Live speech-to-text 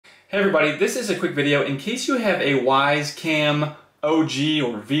Hey everybody, this is a quick video in case you have a Wyze Cam OG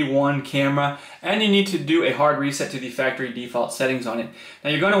or V1 camera and you need to do a hard reset to the factory default settings on it.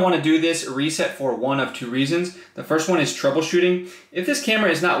 Now you're going to want to do this reset for one of two reasons. The first one is troubleshooting. If this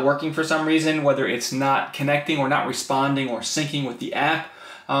camera is not working for some reason, whether it's not connecting or not responding or syncing with the app,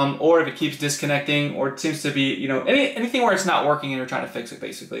 or if it keeps disconnecting, or it seems to be, anything where it's not working and you're trying to fix it,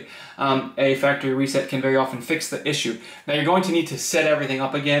 basically. A factory reset can very often fix the issue. Now you're going to need to set everything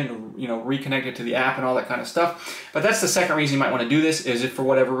up again, reconnect it to the app and all that kind of stuff. But that's the second reason you might want to do this, is if for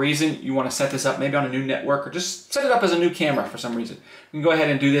whatever reason you want to set this up maybe on a new network, or just set it up as a new camera for some reason. You can go ahead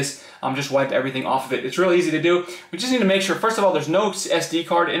and do this, just wipe everything off of it. It's real easy to do. We just need to make sure, first of all, there's no SD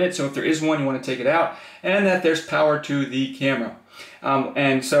card in it, so if there is one, you want to take it out, and that there's power to the camera.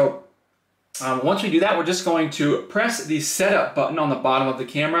 Once we do that, we're just going to press the setup button on the bottom of the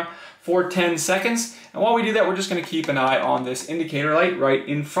camera for 10 seconds. And while we do that, we're just going to keep an eye on this indicator light right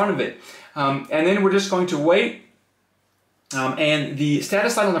in front of it. And then we're just going to wait. And the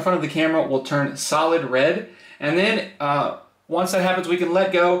status light on the front of the camera will turn solid red. And then once that happens, we can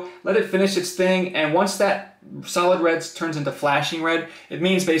let go, let it finish its thing. And once that solid red turns into flashing red, it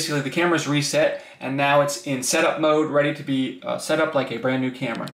means basically the camera's reset and now it's in setup mode, ready to be set up like a brand new camera.